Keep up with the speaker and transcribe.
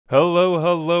Hello,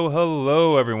 hello,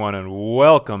 hello, everyone, and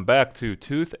welcome back to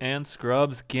Tooth and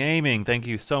Scrubs Gaming. Thank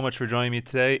you so much for joining me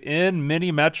today in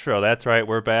Mini Metro. That's right,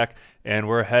 we're back, and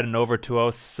we're heading over to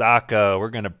Osaka. We're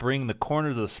going to bring the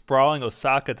corners of sprawling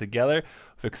Osaka together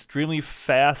with extremely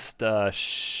fast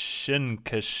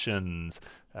Shinkansens.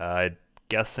 I'm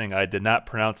guessing I did not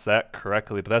pronounce that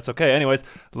correctly, but that's okay. Anyways,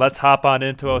 let's hop on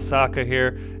into Osaka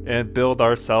here and build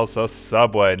ourselves a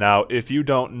subway. Now, if you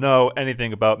don't know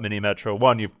anything about Mini Metro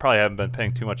 1, you probably haven't been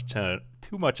paying too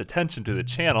much attention to the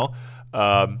channel.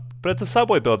 But it's a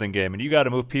subway building game, and you got to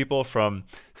move people from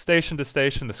station to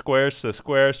station, the squares to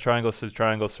squares, triangles to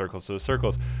triangles, circles to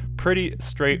circles. Pretty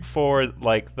straightforward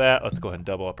like that. Let's go ahead and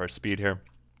double up our speed here.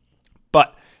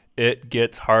 But it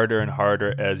gets harder and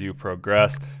harder as you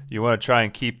progress. You want to try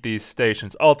and keep these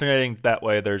stations alternating. That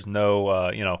way there's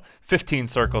no, 15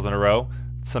 circles in a row.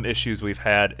 Some issues we've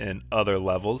had in other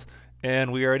levels.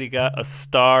 And we already got a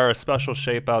star, a special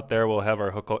shape out there. We'll have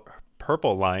our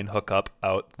purple line hook up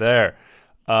out there.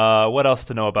 What else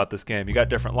to know about this game? You got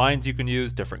different lines you can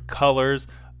use, different colors.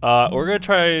 We're going to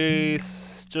try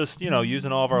just,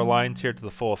 using all of our lines here to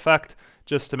the full effect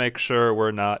just to make sure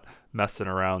we're not messing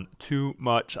around too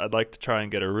much. I'd like to try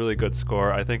and get a really good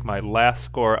score. I think my last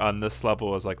score on this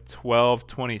level was like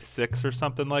 1226 or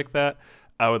something like that.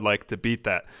 I would like to beat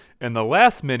that. In the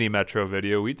last Mini Metro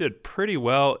video, we did pretty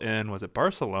well in, was it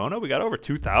Barcelona? We got over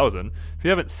 2,000. If you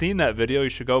haven't seen that video, you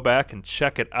should go back and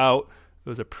check it out. It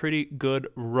was a pretty good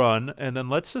run. And then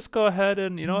let's just go ahead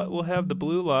and, you know what, we'll have the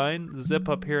blue line zip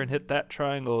up here and hit that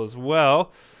triangle as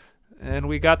well. And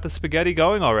we got the spaghetti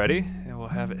going already, and we'll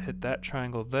have it hit that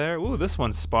triangle there. Ooh, this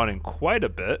one's spawning quite a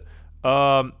bit.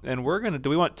 And we're gonna, do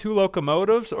we want two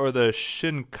locomotives or the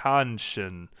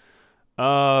Shinkansen?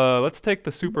 Let's take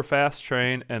the super fast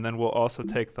train, and then we'll also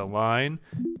take the line.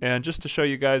 And just to show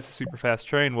you guys the super fast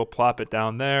train, we'll plop it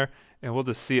down there, and we'll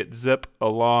just see it zip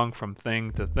along from thing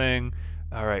to thing.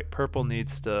 All right, purple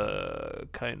needs to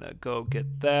kind of go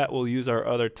get that. We'll use our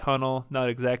other tunnel. Not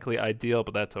exactly ideal,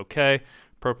 but that's okay.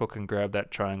 Purple can grab that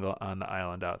triangle on the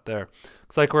island out there.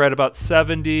 Looks like we're at about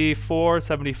 74,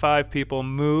 75 people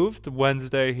moved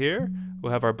Wednesday here.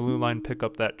 We'll have our blue line pick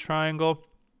up that triangle.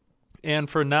 And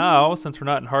for now, since we're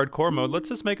not in hardcore mode, let's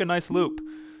just make a nice loop.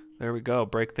 There we go,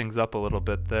 break things up a little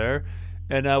bit there.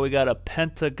 And now we got a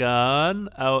pentagon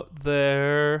out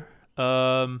there.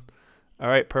 All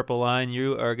right, purple line,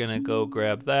 you are gonna go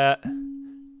grab that.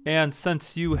 And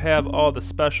since you have all the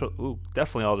special,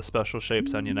 definitely all the special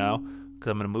shapes on you now, because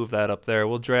I'm going to move that up there.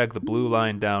 We'll drag the blue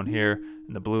line down here,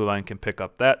 and the blue line can pick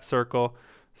up that circle.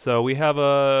 So we have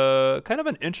a kind of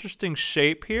an interesting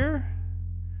shape here.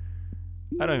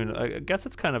 I guess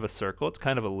it's kind of a circle. It's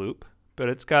kind of a loop, but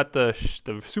it's got the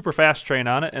super fast train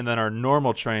on it, and then our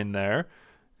normal train there.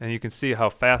 And you can see how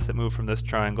fast it moved from this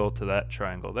triangle to that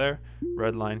triangle there.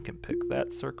 Red line can pick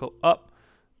that circle up.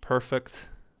 Perfect.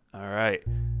 All right.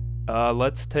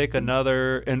 Let's take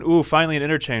another, and finally an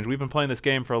interchange. We've been playing this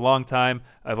game for a long time.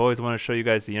 I've always wanted to show you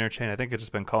guys the interchange. I think I've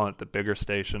just been calling it the bigger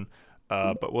station,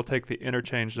 but we'll take the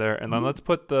interchange there, and then let's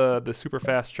put the super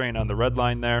fast train on the red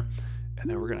line there, and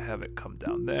then we're gonna have it come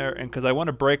down there. And because I want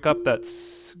to break up that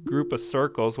group of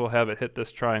circles, we'll have it hit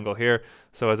this triangle here.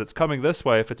 So as it's coming this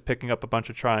way, if it's picking up a bunch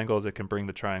of triangles, it can bring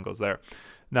the triangles there.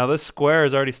 Now this square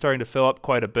is already starting to fill up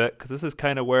quite a bit because this is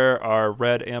kind of where our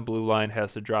red and blue line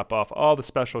has to drop off all the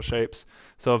special shapes.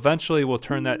 So eventually we'll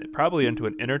turn that probably into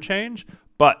an interchange,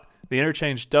 but the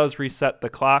interchange does reset the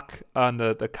clock on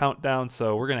the countdown,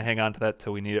 so we're going to hang on to that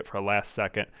till we need it for a last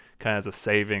second, kind of as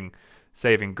a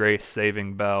saving grace,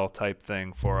 saving bell type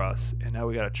thing for us. And now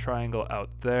we got a triangle out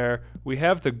there. We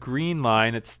have the green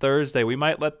line. It's Thursday. We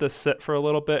might let this sit for a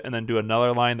little bit and then do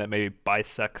another line that maybe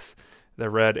bisects the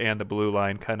red and the blue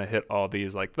line, kind of hit all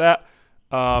these like that.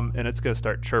 And it's going to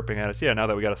start chirping at us. Yeah, now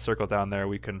that we got a circle down there,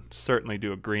 we can certainly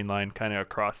do a green line kind of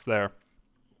across there.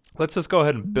 Let's just go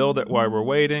ahead and build it while we're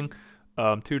waiting.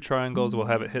 Two triangles, we'll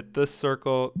have it hit this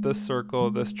circle,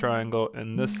 this triangle,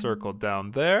 and this circle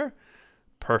down there.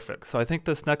 Perfect. So I think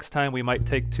this next time we might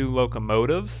take two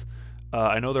locomotives.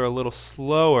 I know they're a little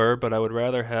slower, but I would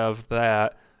rather have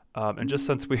that. And just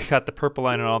since we got the purple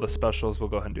line and all the specials, we'll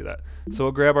go ahead and do that. So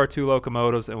we'll grab our two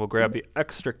locomotives and we'll grab the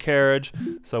extra carriage.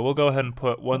 So we'll go ahead and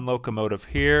put one locomotive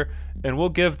here, and we'll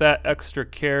give that extra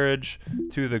carriage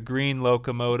to the green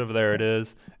locomotive. There it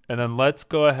is. And then let's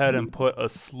go ahead and put a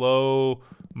slow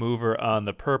mover on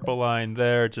the purple line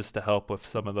there just to help with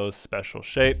some of those special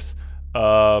shapes.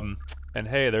 And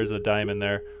hey, there's a diamond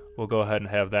there. We'll go ahead and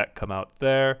have that come out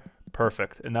there.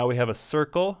 Perfect. And now we have a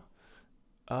circle.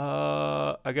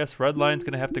 I guess red line's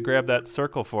going to have to grab that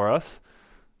circle for us.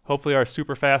 Hopefully our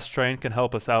super fast train can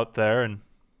help us out there. And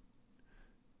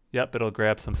Yep, it'll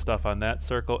grab some stuff on that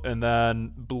circle. And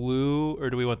then blue, or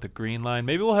do we want the green line?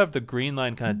 Maybe we'll have the green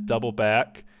line kind of double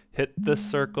back, hit this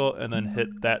circle, and then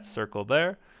hit that circle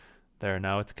there. There,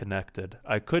 now it's connected.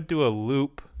 I could do a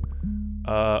loop.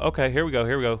 Okay, here we go,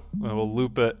 here we go. We'll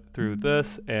loop it through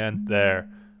this and there.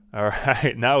 All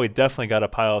right, now we definitely got a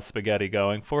pile of spaghetti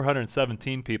going.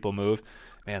 417 people moved.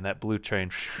 Man, that blue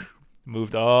train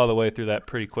moved all the way through that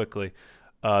pretty quickly.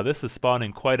 This is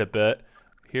spawning quite a bit.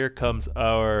 Here comes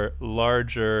our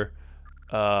larger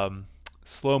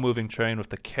slow-moving train with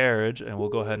the carriage, and we'll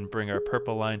go ahead and bring our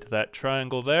purple line to that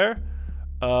triangle there.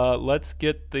 Let's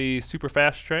get the super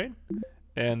fast train,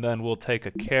 and then we'll take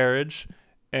a carriage.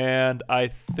 And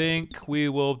I think we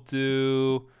will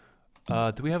do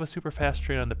we have a super fast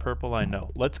train on the purple line? No.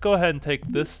 Let's go ahead and take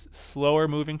this slower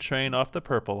moving train off the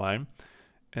purple line,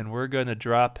 and we're going to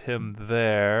drop him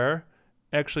there.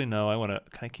 Actually, no,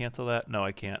 can I cancel that? No,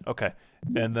 I can't. Okay.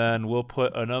 And then we'll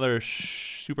put another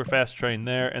super fast train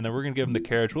there, and then we're going to give him the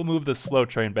carriage. We'll move the slow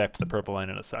train back to the purple line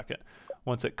in a second.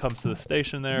 Once it comes to the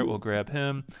station there, we'll grab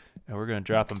him, and we're going to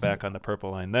drop him back on the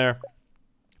purple line there.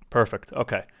 Perfect.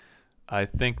 Okay. I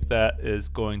think that is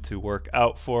going to work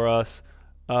out for us.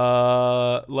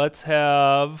 Let's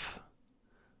have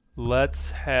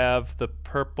the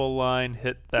purple line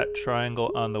hit that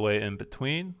triangle on the way in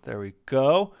between. There we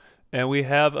go. And we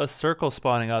have a circle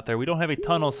spawning out there. We don't have a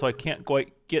tunnel, so I can't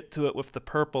quite get to it with the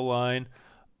purple line.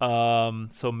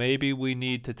 So maybe we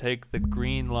need to take the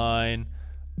green line,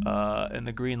 and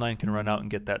the green line can run out and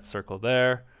get that circle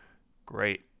there.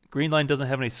 Great. Green line doesn't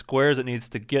have any squares it needs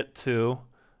to get to,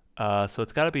 so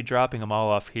it's got to be dropping them all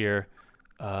off here.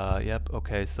 Yep,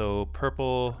 okay, so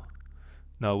purple...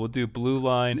 No, we'll do blue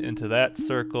line into that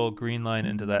circle, green line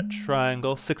into that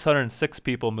triangle. 606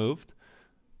 people moved.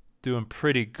 Doing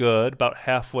pretty good, about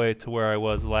halfway to where I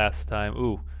was last time.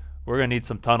 Ooh, we're going to need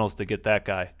some tunnels to get that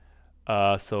guy.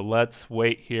 So let's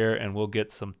wait here, and we'll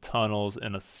get some tunnels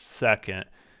in a second.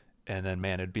 And then,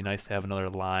 man, it'd be nice to have another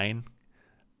line,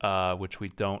 which we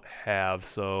don't have.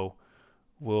 So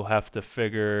we'll have to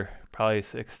probably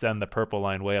extend the purple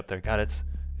line way up there. God, it's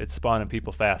spawning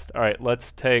people fast. All right,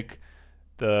 let's take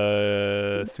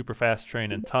the super fast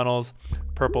train and tunnels,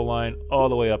 purple line all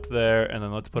the way up there, and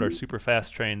then let's put our super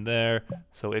fast train there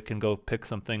so it can go pick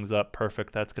some things up.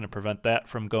 Perfect. That's going to prevent that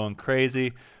from going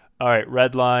crazy. All right,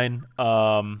 red line.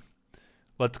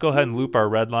 Let's go ahead and loop our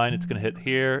red line. It's going to hit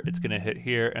here, it's going to hit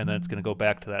here, and then it's going to go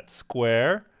back to that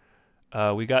square.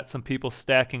 We got some people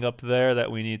stacking up there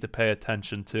that we need to pay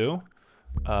attention to.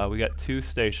 We got two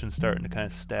stations starting to kind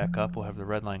of stack up. We'll have the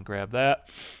red line grab that.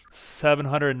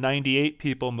 798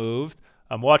 people moved.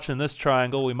 I'm watching this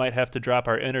triangle. We might have to drop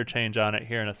our interchange on it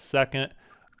here in a second.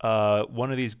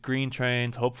 One of these green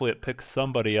trains, hopefully it picks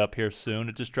somebody up here soon.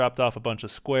 It just dropped off a bunch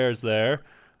of squares there.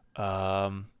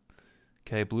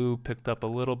 Okay, blue picked up a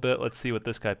little bit. Let's see what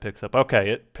this guy picks up. Okay,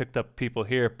 it picked up people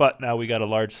here, but now we got a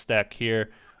large stack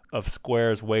here of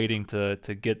squares waiting to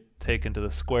get taken to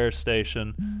the square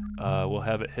station. We'll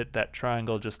have it hit that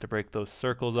triangle just to break those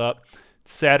circles up.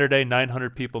 Saturday,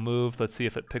 900 people moved. Let's see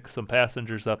if it picks some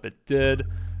passengers up. It did.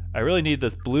 I really need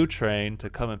this blue train to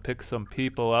come and pick some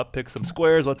people up, pick some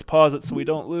squares. Let's pause it so we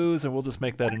don't lose, and we'll just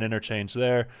make that an interchange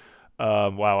there.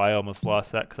 Wow, I almost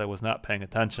lost that because I was not paying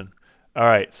attention. All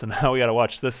right, so now we got to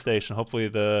watch this station.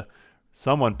 Hopefully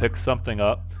someone picks something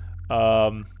up.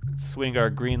 Swing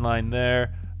our green line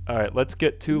there. All right, let's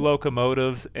get two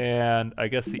locomotives and I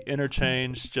guess the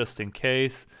interchange just in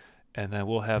case. And then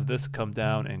we'll have this come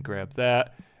down and grab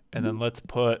that. And then let's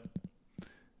put,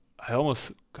 God,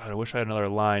 I wish I had another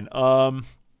line.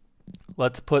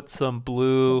 Let's put some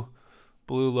blue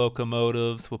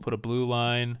locomotives. We'll put a blue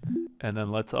line. And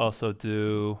then let's also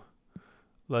do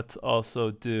the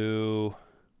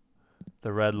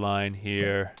red line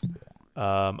here.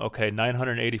 Okay,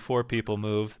 984 people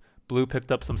moved. Blue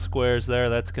picked up some squares there.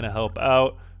 That's going to help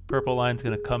out. Purple line's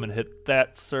going to come and hit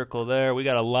that circle there. We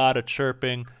got a lot of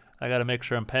chirping. I got to make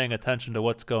sure I'm paying attention to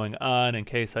what's going on in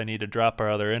case I need to drop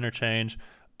our other interchange.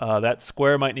 That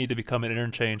square might need to become an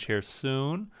interchange here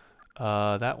soon.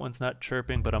 That one's not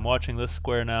chirping, but I'm watching this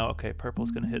square now. Okay,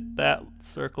 purple's going to hit that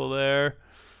circle there.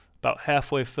 About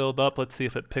halfway filled up. Let's see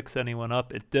if it picks anyone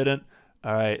up. It didn't.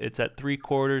 All right, it's at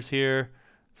 3/4 here.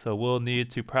 So we'll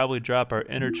need to probably drop our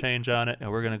interchange on it,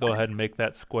 and we're going to go ahead and make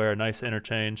that square a nice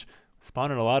interchange.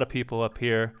 Spawning a lot of people up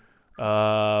here.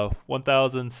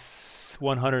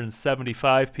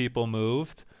 1,175 people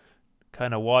moved.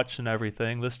 Kind of watching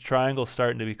everything. This triangle's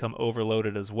starting to become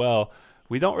overloaded as well.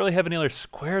 We don't really have any other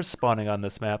squares spawning on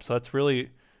this map, so that's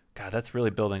really, God, that's really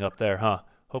building up there, huh?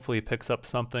 Hopefully he picks up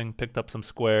something, picked up some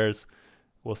squares.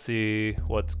 We'll see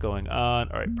what's going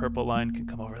on. All right, purple line can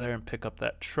come over there and pick up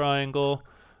that triangle.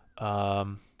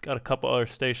 Got a couple other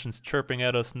stations chirping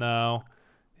at us now.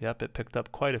 Yep, it picked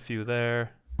up quite a few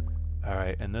there. All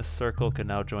right, and this circle can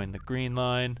now join the green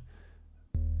line.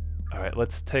 All right,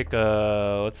 let's take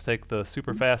the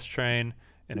super fast train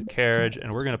in a carriage,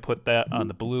 and we're gonna put that on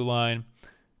the blue line.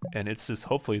 And it's just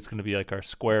hopefully it's gonna be like our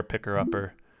square picker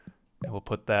upper, and we'll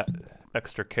put that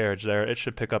extra carriage there. It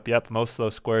should pick up, yep, most of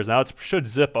those squares. Now it should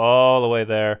zip all the way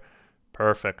there.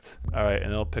 Perfect. All right,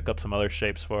 and it'll pick up some other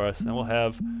shapes for us, and we'll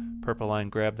have purple line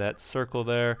grab that circle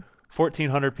there.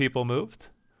 1,400 people moved.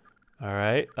 All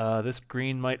right, this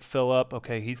green might fill up.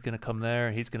 Okay, he's gonna come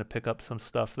there. He's gonna pick up some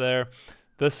stuff there.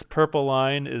 This purple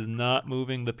line is not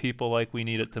moving the people like we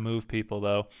need it to move people,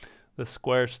 though. The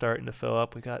square's starting to fill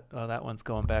up. We got, oh, that one's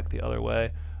going back the other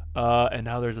way. And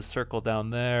now there's a circle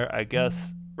down there. I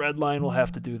guess red line will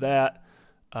have to do that.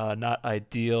 Not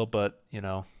ideal, but, you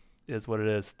know, is what it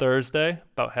is. Thursday,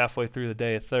 about halfway through the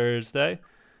day of Thursday.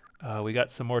 We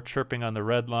got some more chirping on the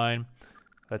red line.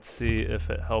 Let's see if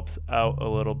it helps out a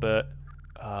little bit.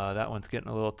 That one's getting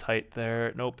a little tight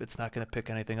there. Nope, it's not going to pick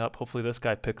anything up. Hopefully this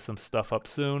guy picks some stuff up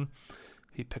soon.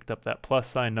 He picked up that plus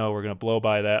sign. No, we're going to blow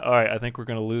by that. All right, I think we're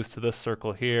going to lose to this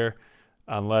circle here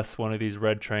unless one of these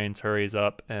red trains hurries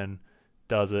up and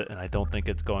does it, and I don't think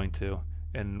it's going to.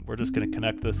 And we're just going to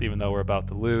connect this even though we're about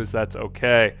to lose. That's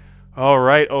okay. All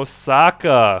right,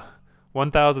 Osaka.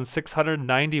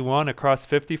 1,691 across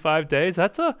 55 days.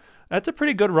 That's a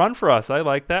pretty good run for us. I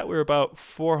like that. We're about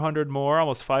 400 more,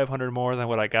 almost 500 more than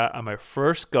what I got on my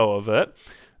first go of it.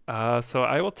 So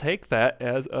I will take that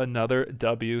as another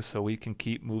W so we can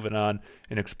keep moving on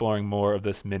and exploring more of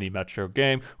this mini Metro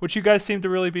game, which you guys seem to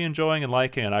really be enjoying and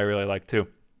liking, and I really like too.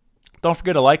 Don't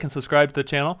forget to like and subscribe to the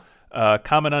channel.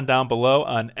 Comment on down below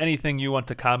on anything you want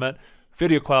to comment.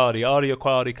 Video quality, audio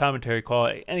quality, commentary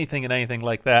quality, anything and anything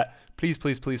like that. Please,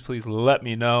 please, please, please let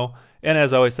me know. And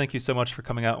as always, thank you so much for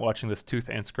coming out and watching this Tooth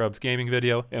and Scrubs gaming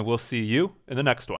video, and we'll see you in the next one.